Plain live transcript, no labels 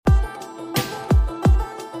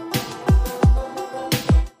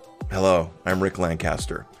Hello, I'm Rick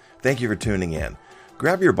Lancaster. Thank you for tuning in.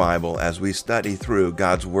 Grab your Bible as we study through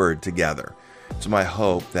God's Word together. It's my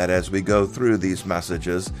hope that as we go through these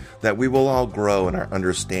messages, that we will all grow in our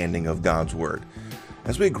understanding of God's Word.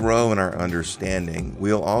 As we grow in our understanding,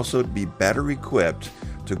 we'll also be better equipped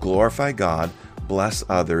to glorify God, bless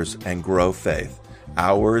others, and grow faith,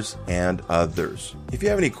 ours and others. If you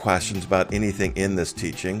have any questions about anything in this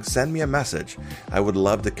teaching, send me a message. I would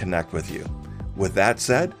love to connect with you. With that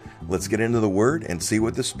said, let's get into the Word and see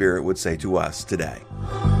what the Spirit would say to us today.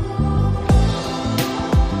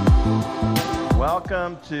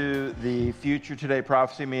 Welcome to the Future Today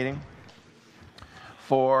Prophecy Meeting.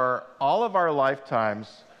 For all of our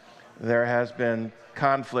lifetimes, there has been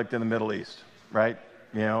conflict in the Middle East, right?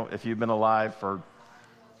 You know, if you've been alive for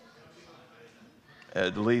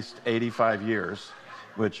at least 85 years,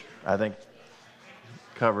 which I think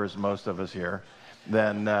covers most of us here,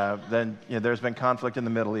 then you know, there's been conflict in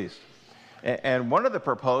the Middle East. And one of the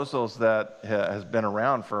proposals that has been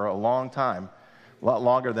around for a long time, a lot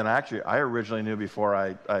longer than I originally knew before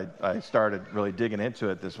I started really digging into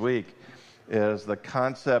it this week, is the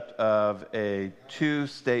concept of a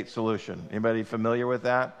two-state solution. Anybody familiar with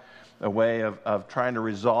that? A way of trying to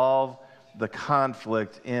resolve the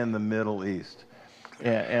conflict in the Middle East.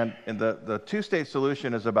 And the two-state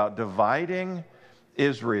solution is about dividing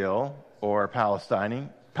Israel or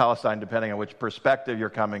Palestine depending on which perspective you're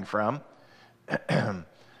coming from.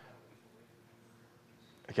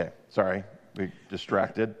 Okay, sorry, we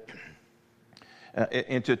distracted.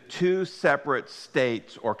 Into two separate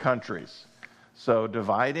states or countries. So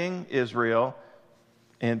dividing Israel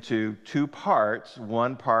into two parts,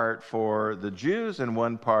 one part for the Jews and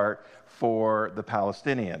one part for the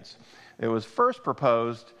Palestinians. It was first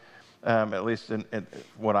proposed, at least in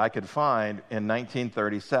what I could find, in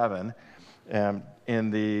 1937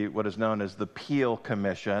 in what is known as the Peel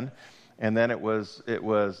Commission. And then it was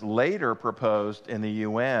later proposed in the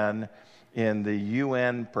UN in the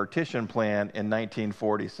UN Partition Plan in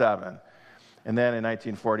 1947. And then in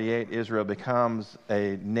 1948, Israel becomes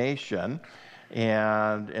a nation,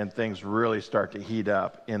 and things really start to heat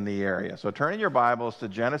up in the area. So turn in your Bibles to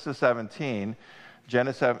Genesis 17.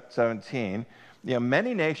 Genesis 17. You know,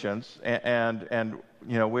 many nations, and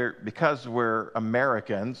you know, because we're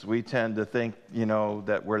Americans, we tend to think, you know,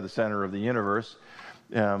 that we're the center of the universe.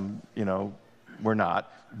 You know, we're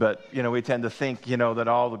not. But, you know, we tend to think, you know, that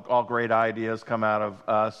all great ideas come out of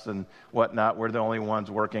us and whatnot. We're the only ones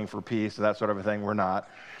working for peace, that sort of a thing. We're not.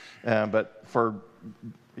 But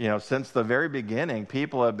since the very beginning,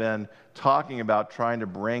 people have been talking about trying to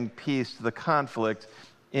bring peace to the conflict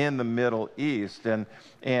in the Middle East. And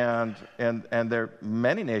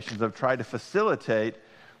many nations have tried to facilitate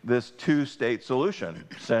this two-state solution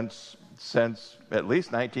since at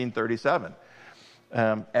least 1937.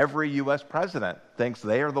 Every U.S. president thinks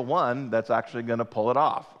they are the one that's actually going to pull it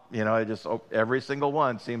off. You know, every single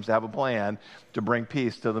one seems to have a plan to bring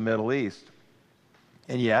peace to the Middle East.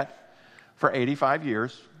 And yet, for 85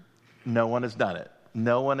 years, no one has done it.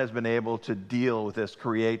 No one has been able to deal with this,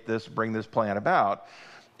 create this, bring this plan about.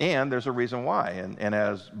 And there's a reason why. And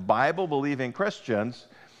as Bible-believing Christians,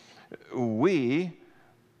 we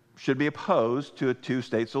should be opposed to a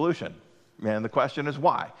two-state solution. And the question is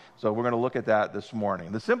why? So we're going to look at that this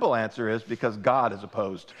morning. The simple answer is because God is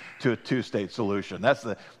opposed to a two-state solution. That's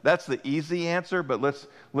the easy answer, but let's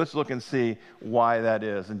look and see why that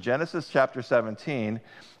is. In Genesis chapter 17,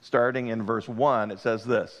 starting in verse 1, it says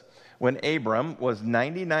this: When Abram was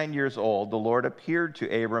 99 years old, the Lord appeared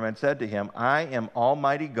to Abram and said to him, I am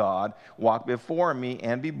Almighty God, walk before me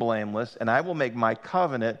and be blameless, and I will make my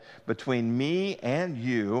covenant between me and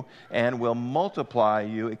you, and will multiply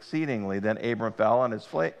you exceedingly. Then Abram fell on his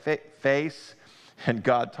face, and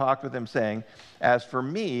God talked with him, saying, As for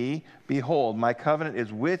me, behold, my covenant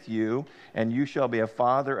is with you, and you shall be a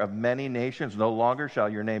father of many nations. No longer shall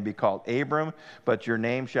your name be called Abram, but your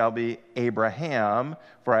name shall be Abraham,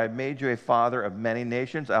 for I have made you a father of many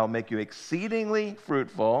nations. I will make you exceedingly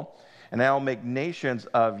fruitful, and I will make nations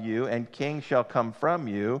of you, and kings shall come from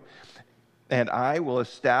you. And I will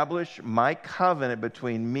establish my covenant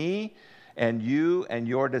between me and you and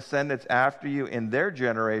your descendants after you in their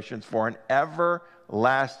generations for an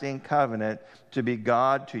everlasting covenant to be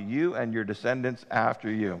God to you and your descendants after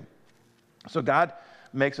you. So God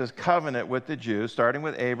makes his covenant with the Jews, starting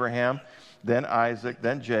with Abraham, then Isaac,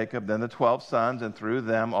 then Jacob, then the 12 sons, and through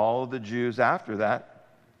them all of the Jews after that.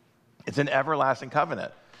 It's an everlasting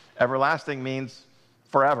covenant. Everlasting means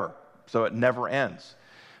forever, so it never ends.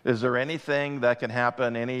 Is there anything that can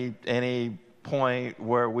happen, any point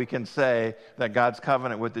where we can say that God's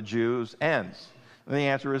covenant with the Jews ends? And the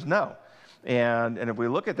answer is no. And if we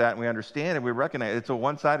look at that and we understand and we recognize it's a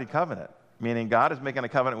one-sided covenant, meaning God is making a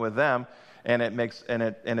covenant with them, and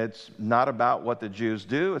it's not about what the Jews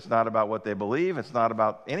do, it's not about what they believe, it's not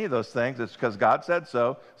about any of those things. It's because God said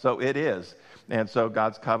so, so it is. And so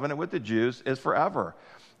God's covenant with the Jews is forever.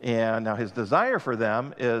 And now his desire for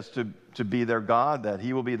them is to be their God, that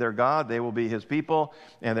he will be their God, they will be his people,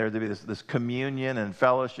 and there to be this communion and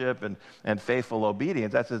fellowship and faithful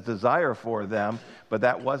obedience. That's his desire for them, but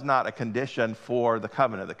that was not a condition for the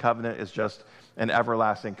covenant. The covenant is just an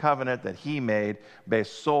everlasting covenant that he made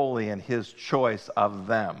based solely in his choice of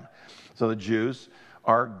them. So the Jews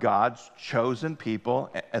are God's chosen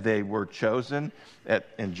people. They were chosen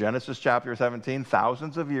in Genesis chapter 17,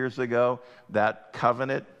 thousands of years ago. That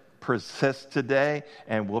covenant persists today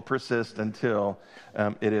and will persist until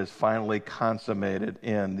it is finally consummated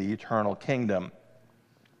in the eternal kingdom.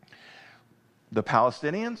 The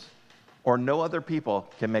Palestinians or no other people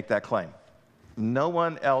can make that claim. No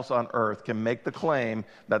one else on earth can make the claim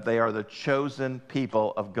that they are the chosen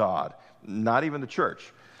people of God. Not even the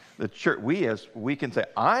church. The church, we can say,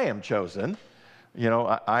 I am chosen. You know,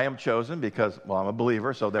 I am chosen because, well, I'm a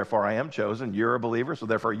believer, so therefore I am chosen. You're a believer, so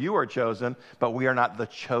therefore you are chosen. But we are not the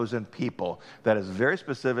chosen people. That is very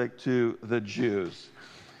specific to the Jews.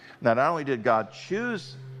 Now, not only did God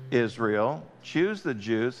choose Israel, choose the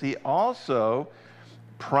Jews, he also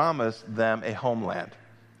promised them a homeland.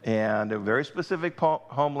 And a very specific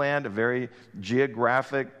homeland, a very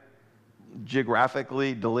geographically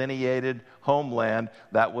delineated homeland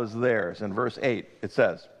that was theirs. In verse 8, it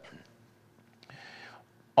says,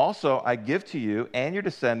 also, I give to you and your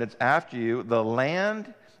descendants after you the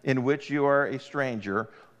land in which you are a stranger,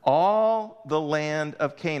 all the land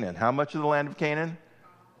of Canaan. How much of the land of Canaan?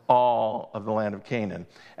 All of the land of Canaan,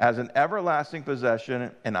 as an everlasting possession,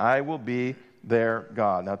 and I will be their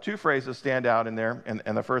God. Now, two phrases stand out in there,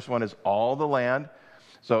 and the first one is all the land.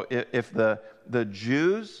 So if the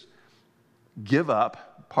Jews give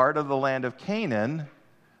up part of the land of Canaan,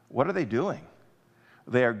 what are they doing?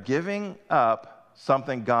 They are giving up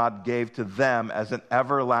something God gave to them as an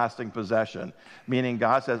everlasting possession. Meaning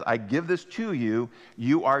God says, I give this to you,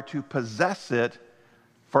 you are to possess it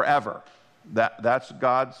forever. That's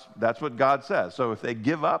what God says. So if they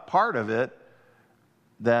give up part of it,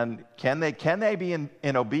 then can they be in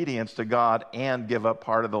obedience to God and give up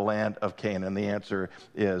part of the land of Canaan? The answer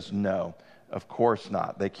is no. Of course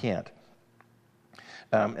not. They can't.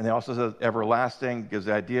 And they also says everlasting gives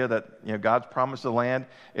the idea that God's promise of the land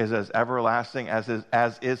is as everlasting as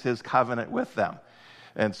is his covenant with them.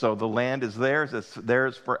 And so the land is theirs. It's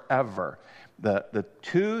theirs forever. The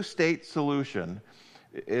two-state solution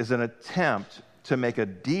is an attempt to make a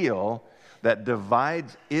deal that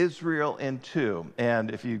divides Israel in two.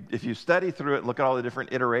 And if you study through it, look at all the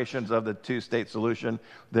different iterations of the two-state solution,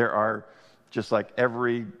 there are, just like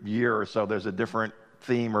every year or so, there's a different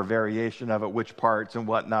theme or variation of it, which parts and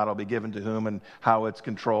whatnot will be given to whom and how it's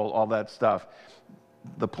controlled, all that stuff.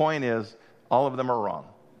 The point is, all of them are wrong.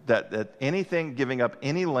 That anything giving up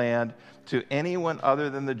any land to anyone other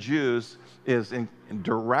than the Jews is in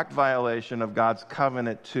direct violation of God's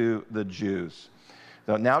covenant to the Jews.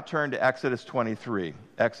 So now turn to Exodus 23.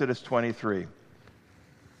 Exodus 23.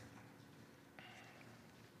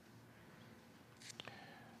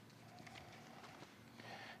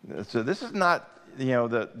 So this is not,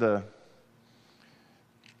 the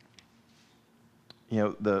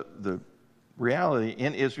reality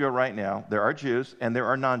in Israel right now. There are Jews and there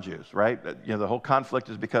are non-Jews, right? The whole conflict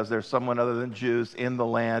is because there's someone other than Jews in the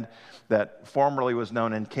land that formerly was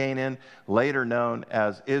known in Canaan, later known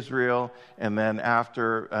as Israel, and then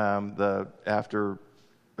after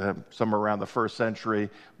somewhere around the first century,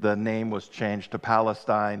 the name was changed to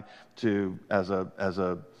Palestine to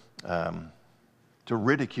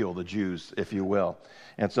ridicule the Jews, if you will.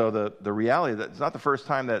 And so the reality that it's not the first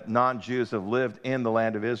time that non-Jews have lived in the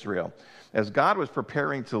land of Israel. As God was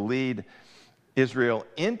preparing to lead Israel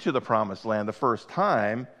into the promised land the first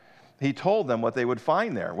time, he told them what they would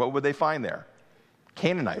find there. What would they find there?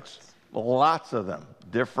 Canaanites. Lots of them.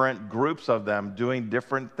 Different groups of them doing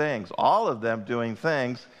different things. All of them doing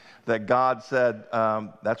things that God said,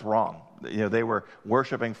 that's wrong. They were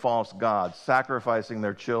worshiping false gods, sacrificing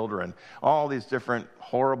their children, all these different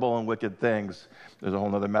horrible and wicked things. There's a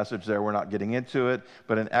whole other message there. We're not getting into it.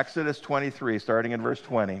 But in Exodus 23, starting in verse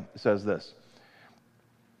 20, it says this.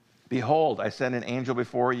 Behold, I send an angel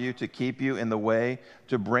before you to keep you in the way,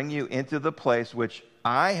 to bring you into the place which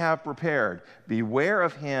I have prepared. Beware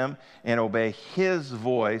of him and obey his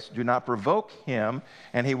voice. Do not provoke him,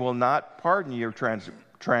 and he will not pardon your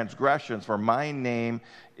transgressions, for my name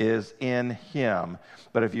is in him.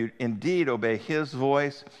 But if you indeed obey his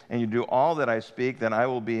voice and you do all that I speak, then I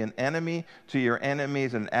will be an enemy to your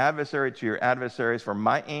enemies, an adversary to your adversaries, for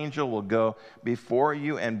my angel will go before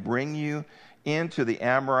you and bring you into the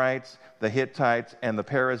Amorites, the Hittites, and the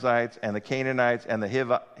Perizzites, and the Canaanites, and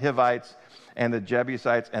the Hivites, and the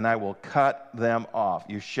Jebusites, and I will cut them off.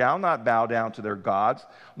 You shall not bow down to their gods,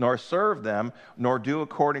 nor serve them, nor do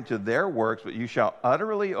according to their works, but you shall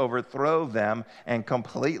utterly overthrow them and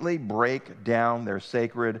completely break down their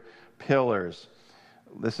sacred pillars.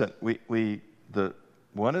 Listen,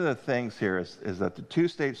 one of the things here is that the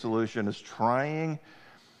two-state solution is trying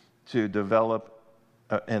to develop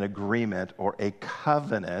an agreement or a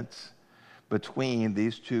covenant between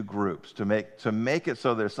these two groups, to make it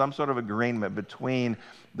so there's some sort of agreement between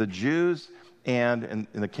the Jews and,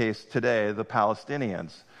 in the case today, the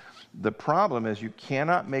Palestinians. The problem is you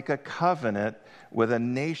cannot make a covenant with a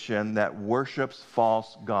nation that worships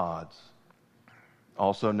false gods,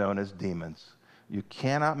 also known as demons. You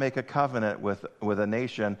cannot make a covenant with a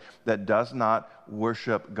nation that does not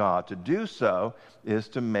worship God. To do so is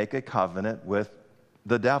to make a covenant with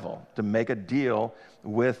the devil, to make a deal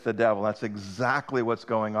with the devil. That's exactly what's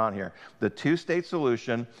going on here. The two-state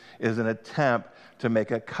solution is an attempt to make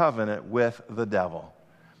a covenant with the devil,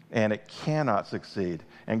 and it cannot succeed,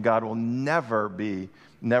 and God will never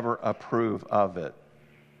approve of it.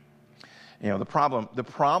 You know, the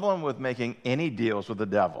problem with making any deals with the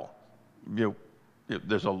devil,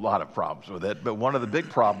 there's a lot of problems with it, but one of the big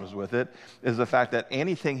problems with it is the fact that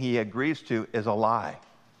anything he agrees to is a lie.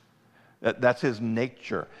 That's his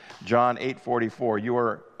nature. John 8:44, you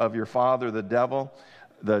are of your father, the devil.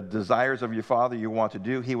 The desires of your father you want to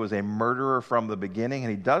do. He was a murderer from the beginning,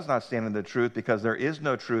 and he does not stand in the truth because there is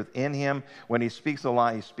no truth in him. When he speaks a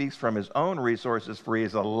lie, he speaks from his own resources, for he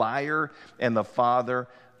is a liar and the father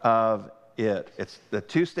of it. It's the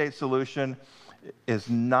two-state solution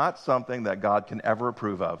is not something that God can ever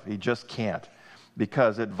approve of. He just can't,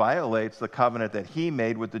 because it violates the covenant that he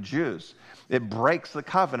made with the Jews. It breaks the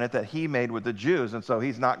covenant that he made with the Jews, and so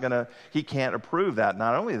he can't approve that.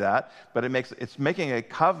 Not only that, but it's making a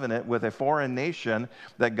covenant with a foreign nation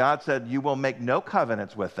that God said you will make no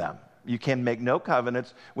covenants with them. You can make no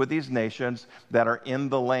covenants with these nations that are in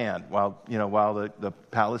the land. While the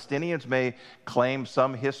Palestinians may claim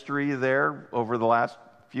some history there over the last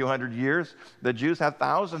few hundred years, the Jews have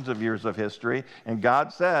thousands of years of history, and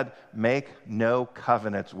God said, make no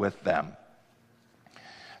covenants with them.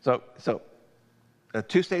 So a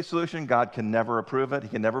two-state solution, God can never approve it. He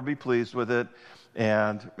can never be pleased with it.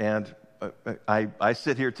 And I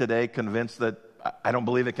sit here today convinced that I don't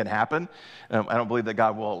believe it can happen. I don't believe that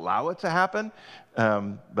God will allow it to happen.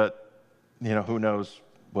 But who knows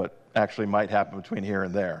what actually might happen between here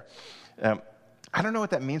and there. I don't know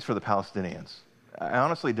what that means for the Palestinians. I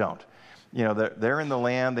honestly don't. They're in the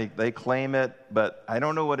land, they claim it, but I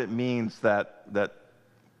don't know what it means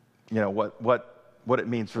what it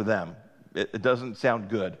means for them. It doesn't sound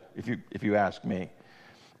good if you ask me.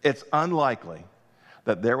 It's unlikely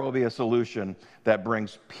that there will be a solution that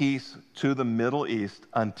brings peace to the Middle East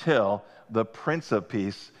until the Prince of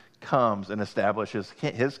Peace comes and establishes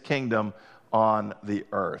his kingdom on the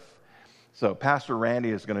earth. So Pastor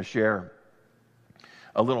Randy is going to share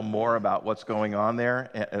a little more about what's going on there,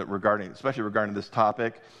 especially regarding this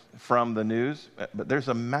topic from the news. But there's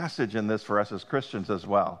a message in this for us as Christians as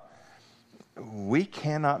well. We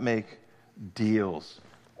cannot make deals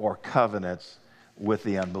or covenants with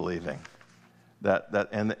the unbelieving.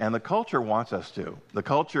 And the culture wants us to. The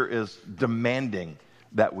culture is demanding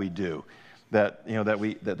that we do.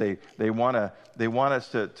 They want us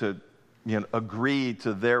to agree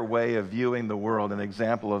to their way of viewing the world. An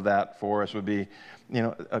example of that for us would be,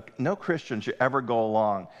 no Christian should ever go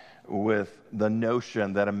along with the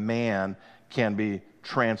notion that a man can be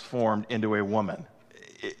transformed into a woman.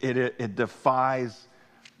 It defies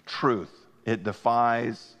truth. It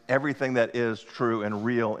defies everything that is true and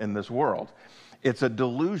real in this world. It's a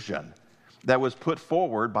delusion that was put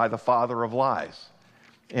forward by the father of lies.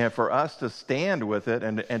 And for us to stand with it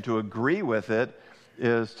and to agree with it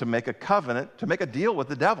is to make a covenant, to make a deal with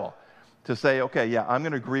the devil. To say, okay, yeah, I'm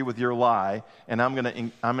going to agree with your lie, and I'm going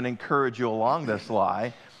to encourage you along this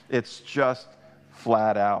lie. It's just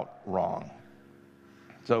flat out wrong.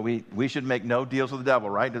 So we should make no deals with the devil,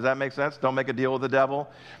 right? Does that make sense? Don't make a deal with the devil,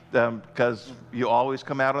 because you always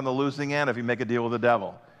come out on the losing end if you make a deal with the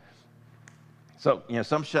devil. So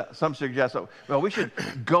some suggest, well, we should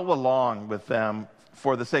go along with them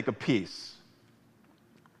for the sake of peace.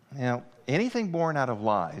 Anything born out of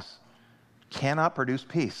lies cannot produce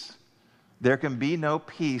peace. There can be no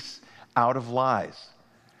peace out of lies.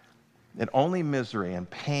 And only misery and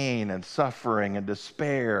pain and suffering and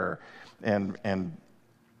despair and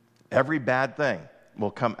every bad thing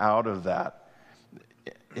will come out of that.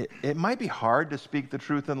 It might be hard to speak the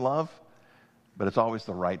truth in love, but it's always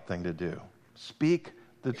the right thing to do. Speak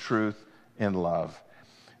the truth in love.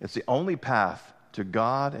 It's the only path to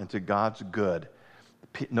God and to God's good.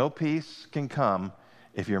 No peace can come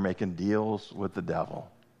if you're making deals with the devil.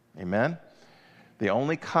 Amen? The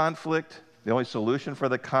only conflict, the only solution for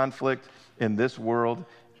the conflict in this world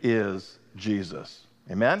is Jesus.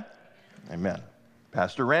 Amen? Amen.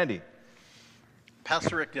 Pastor Randy.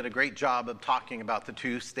 Pastor Rick did a great job of talking about the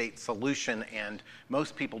two-state solution, and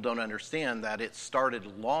most people don't understand that it started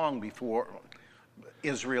long before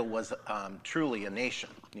Israel was truly a nation.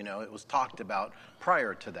 You know, it was talked about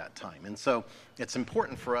prior to that time. And so it's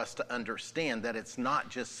important for us to understand that it's not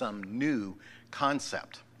just some new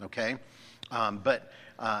concept, okay? But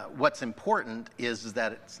what's important is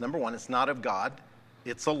that it's, number one, it's not of God.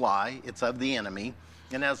 It's a lie. It's of the enemy.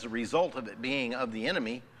 And as a result of it being of the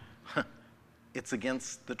enemy, it's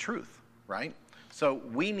against the truth, right? So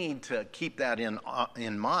we need to keep that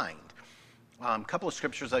in mind. A couple of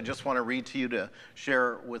scriptures I just want to read to you to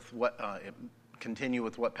share with what, continue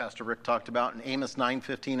with what Pastor Rick talked about. In Amos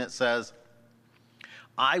 9:15 it says,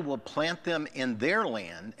 I will plant them in their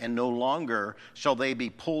land, and no longer shall they be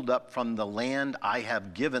pulled up from the land I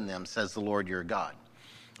have given them, says the Lord your God.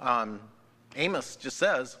 Amos just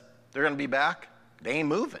says, they're going to be back. They ain't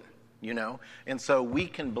moving, you know. And so we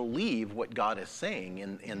can believe what God is saying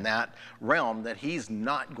in that realm, that he's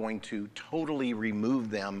not going to totally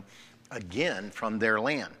remove them again from their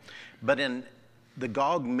land. But in the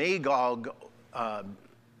Gog-Magog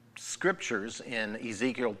scriptures in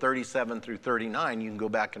Ezekiel 37 through 39, you can go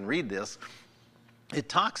back and read this. It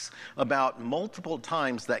talks about multiple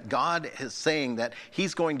times that God is saying that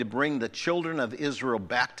he's going to bring the children of Israel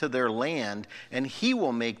back to their land, and he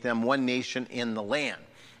will make them one nation in the land.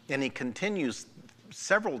 And he continues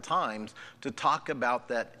several times to talk about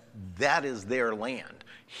that is their land.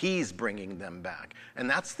 He's bringing them back. And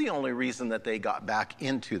that's the only reason that they got back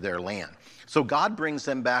into their land. So God brings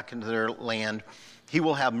them back into their land. He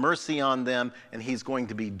will have mercy on them, and he's going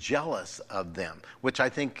to be jealous of them, which I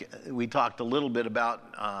think we talked a little bit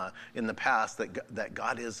about in the past, that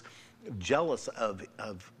God is jealous of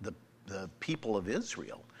the people of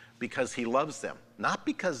Israel because he loves them. Not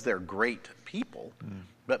because they're great people,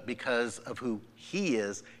 but because of who he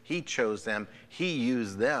is. He chose them. He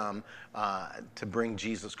used them to bring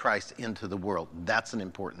Jesus Christ into the world. That's an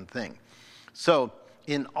important thing. So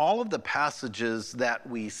in all of the passages that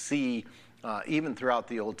we see, even throughout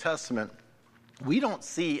the Old Testament, we don't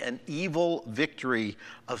see an evil victory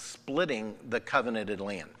of splitting the covenanted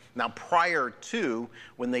land. Now, prior to,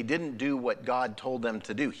 when they didn't do what God told them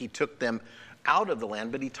to do, he took them out of the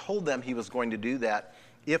land, but he told them he was going to do that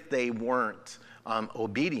if they weren't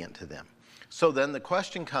obedient to them. So then the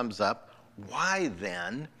question comes up, why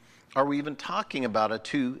then are we even talking about a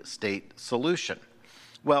two-state solution?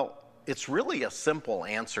 Well, it's really a simple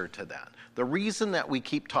answer to that. The reason that we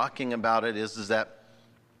keep talking about it is that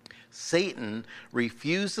Satan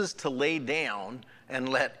refuses to lay down and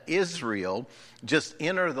let Israel just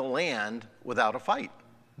enter the land without a fight.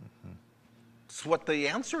 That's what the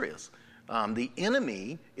answer is. The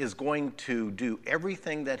enemy is going to do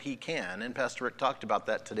everything that he can, and Pastor Rick talked about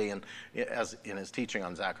that today in his teaching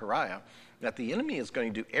on Zechariah, that the enemy is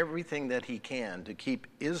going to do everything that he can to keep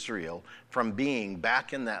Israel from being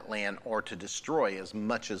back in that land or to destroy as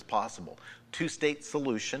much as possible. Two-state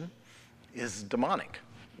solution is demonic.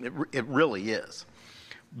 It really is.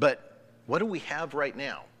 But what do we have right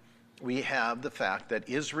now? We have the fact that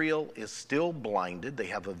Israel is still blinded. They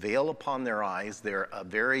have a veil upon their eyes. They're a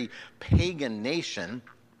very pagan nation.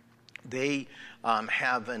 They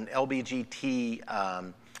have an LBGT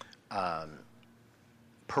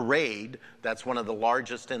parade that's one of the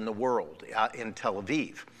largest in the world in Tel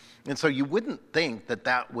Aviv. And so you wouldn't think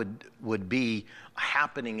that would be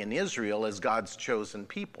happening in Israel as God's chosen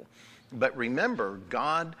people. But remember,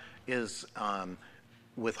 God is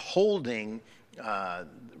withholding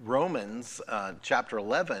Romans chapter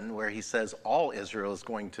 11, where he says all Israel is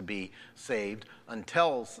going to be saved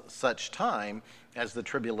until such time as the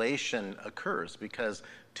tribulation occurs, because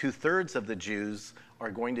 2/3 of the Jews are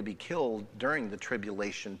going to be killed during the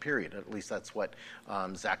tribulation period. At least that's what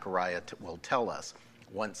Zechariah will tell us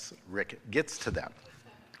once Rick gets to that.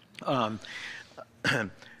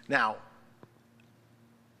 Now,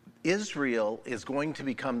 Israel is going to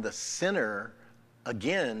become the center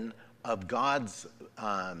again of God's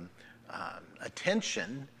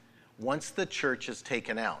attention once the church is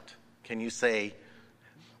taken out. Can you say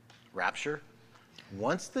rapture?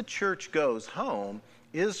 Once the church goes home,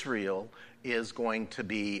 Israel is going to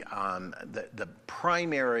be the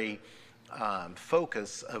primary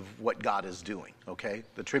focus of what God is doing, okay?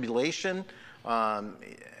 The tribulation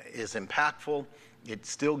is impactful. It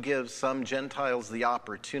still gives some Gentiles the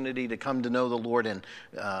opportunity to come to know the Lord, and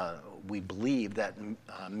we believe that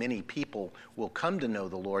many people will come to know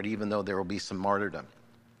the Lord, even though there will be some martyrdom.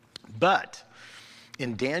 But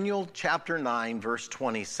in Daniel chapter 9, verse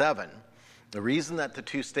 27, the reason that the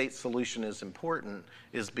two-state solution is important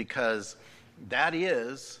is because that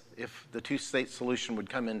is, if the two-state solution would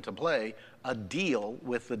come into play, a deal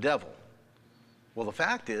with the devil. Well, the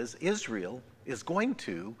fact is, Israel is going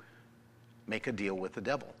to make a deal with the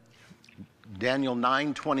devil. Daniel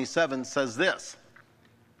 9:27 says this: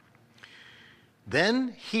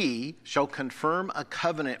 "Then he shall confirm a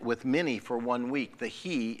covenant with many for 1 week." The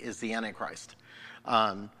he is the Antichrist.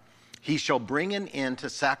 "He shall bring an end to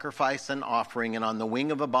sacrifice and offering, and on the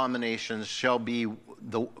wing of abominations shall be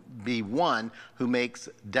one who makes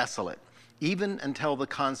desolate, even until the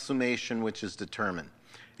consummation which is determined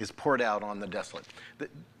is poured out on the desolate."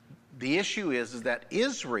 The issue is that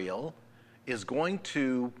Israel is going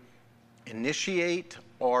to initiate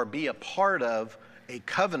or be a part of a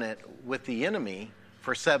covenant with the enemy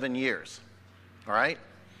for 7 years. All right?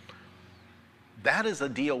 That is a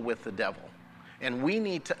deal with the devil. And we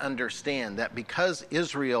need to understand that because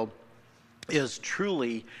Israel is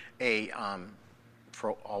truly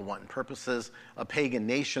for all wanton purposes, a pagan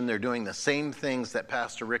nation, they're doing the same things that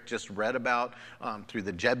Pastor Rick just read about through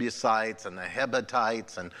the Jebusites and the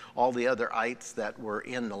Hebrites and all the other ites that were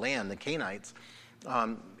in the land, the Canaanites.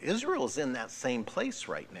 Israel is in that same place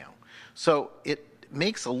right now. So it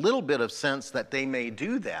makes a little bit of sense that they may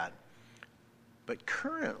do that. But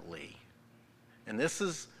currently, and this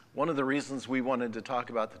is one of the reasons we wanted to talk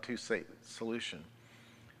about the two-state solution,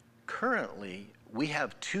 currently we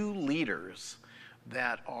have two leaders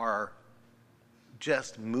that are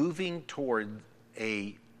just moving toward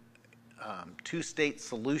a two-state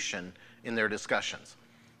solution in their discussions.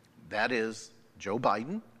 That is Joe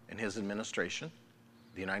Biden and his administration,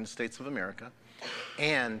 the United States of America,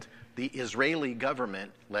 and the Israeli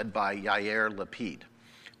government led by Yair Lapid.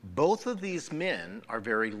 Both of these men are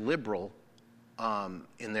very liberal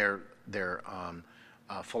in their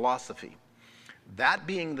philosophy. That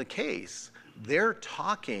being the case, they're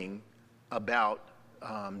talking about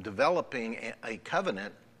developing a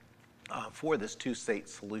covenant for this two-state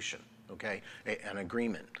solution, okay, an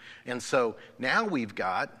agreement. And so now we've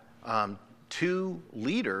got two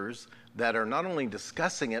leaders that are not only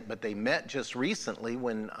discussing it, but they met just recently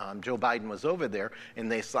when Joe Biden was over there,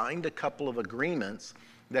 and they signed a couple of agreements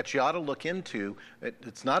that you ought to look into.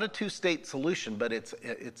 It's not a two-state solution, but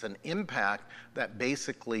it's an impact that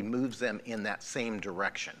basically moves them in that same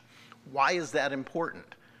direction. Why is that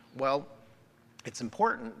important? Well, it's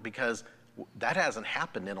important because that hasn't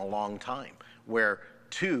happened in a long time, where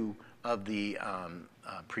two of the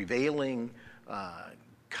prevailing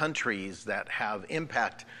countries that have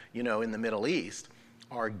impact, in the Middle East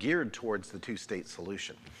are geared towards the two-state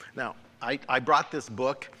solution. Now, I brought this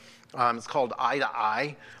book. It's called Eye to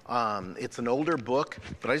Eye. It's an older book,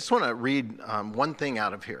 but I just want to read one thing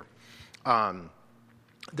out of here.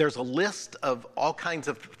 There's a list of all kinds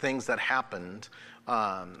of things that happened,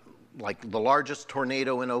 like the largest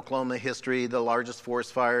tornado in Oklahoma history, the largest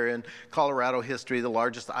forest fire in Colorado history, the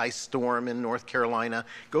largest ice storm in North Carolina.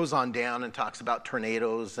 Goes on down and talks about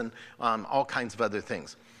tornadoes and all kinds of other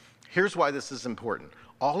things. Here's why this is important.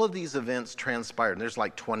 All of these events transpired, and there's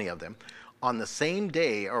like 20 of them, on the same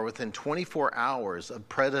day or within 24 hours of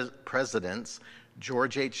presidents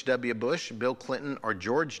George H.W. Bush, Bill Clinton, or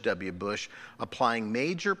George W. Bush applying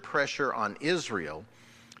major pressure on Israel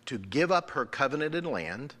to give up her covenanted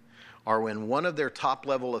land, or when one of their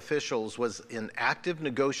top-level officials was in active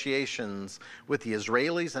negotiations with the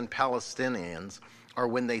Israelis and Palestinians, or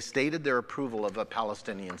when they stated their approval of a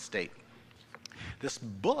Palestinian state. This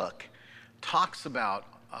book talks about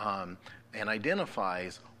and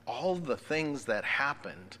identifies all the things that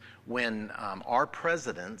happened when our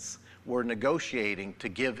presidents were negotiating to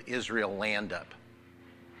give Israel land up.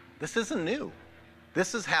 This isn't new.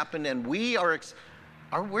 This has happened, and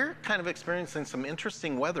we're kind of experiencing some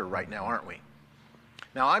interesting weather right now, aren't we?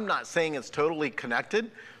 Now, I'm not saying it's totally connected,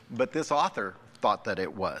 but this author thought that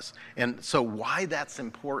it was. And so why that's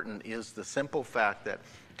important is the simple fact that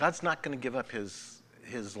God's not going to give up his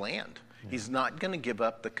land. Yeah. He's not going to give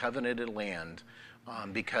up the covenanted land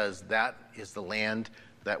because that is the land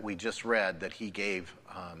that we just read that he gave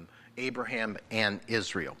Abraham and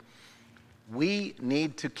Israel. We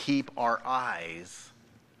need to keep our eyes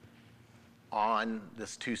on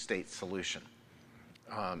this two-state solution.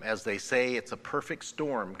 As they say, it's a perfect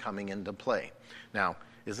storm coming into play. Now,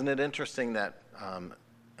 isn't it interesting that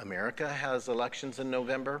America has elections in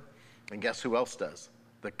November? And guess who else does?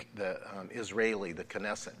 The Israeli, the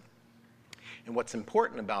Knesset. And what's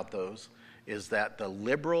important about those is that the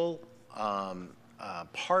liberal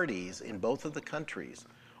parties in both of the countries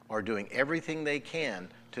are doing everything they can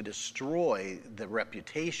to destroy the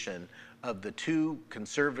reputation of the two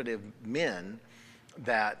conservative men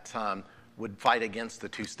that would fight against the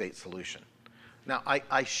two-state solution. Now,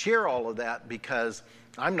 I share all of that because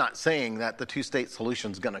I'm not saying that the two-state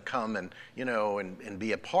solution is going to come and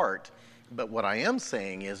be a part. But what I am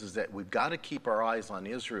saying is that we've got to keep our eyes on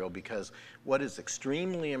Israel, because what is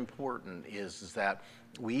extremely important is that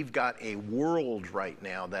we've got a world right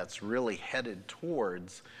now that's really headed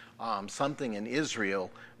towards something in Israel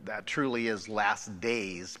that truly is last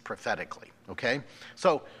days prophetically, okay?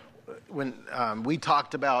 So when we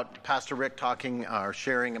talked about, Pastor Rick talking or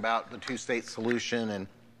sharing about the two-state solution and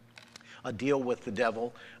a deal with the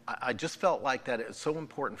devil, I just felt like that it's so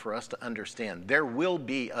important for us to understand there will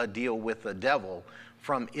be a deal with the devil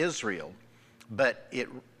from Israel, but it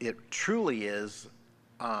truly is,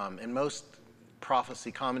 and most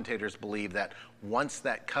prophecy commentators believe that once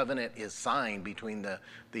that covenant is signed between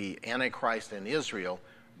the Antichrist and Israel,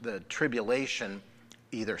 the tribulation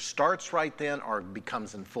either starts right then or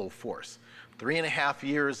becomes in full force. 3.5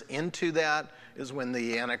 years into that is when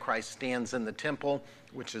the Antichrist stands in the temple,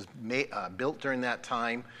 which is built during that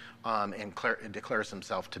time, and declares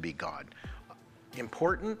himself to be God.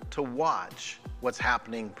 Important to watch what's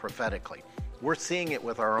happening prophetically. We're seeing it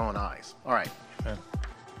with our own eyes. All right. Amen.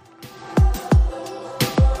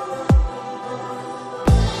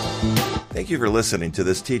 Thank you for listening to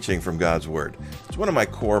this teaching from God's Word. It's one of my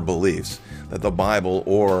core beliefs that the Bible,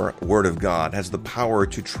 or Word of God, has the power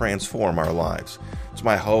to transform our lives. It's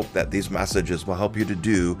my hope that these messages will help you to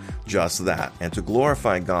do just that, and to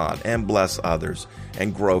glorify God and bless others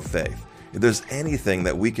and grow faith. If there's anything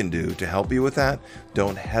that we can do to help you with that,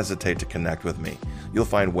 don't hesitate to connect with me. You'll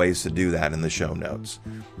find ways to do that in the show notes.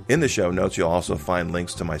 In the show notes, you'll also find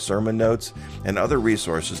links to my sermon notes and other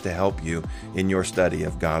resources to help you in your study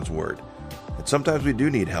of God's Word. And sometimes we do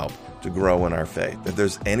need help to grow in our faith. If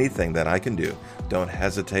there's anything that I can do, don't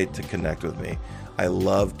hesitate to connect with me. I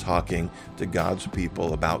love talking to God's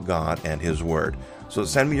people about God and His Word. So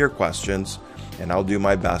send me your questions, and I'll do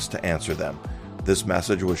my best to answer them. This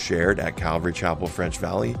message was shared at Calvary Chapel French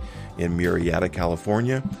Valley in Murrieta,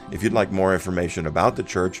 California. If you'd like more information about the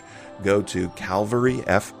church, go to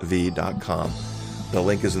calvaryfv.com. The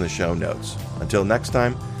link is in the show notes. Until next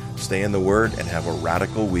time, stay in the Word and have a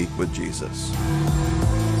radical week with Jesus.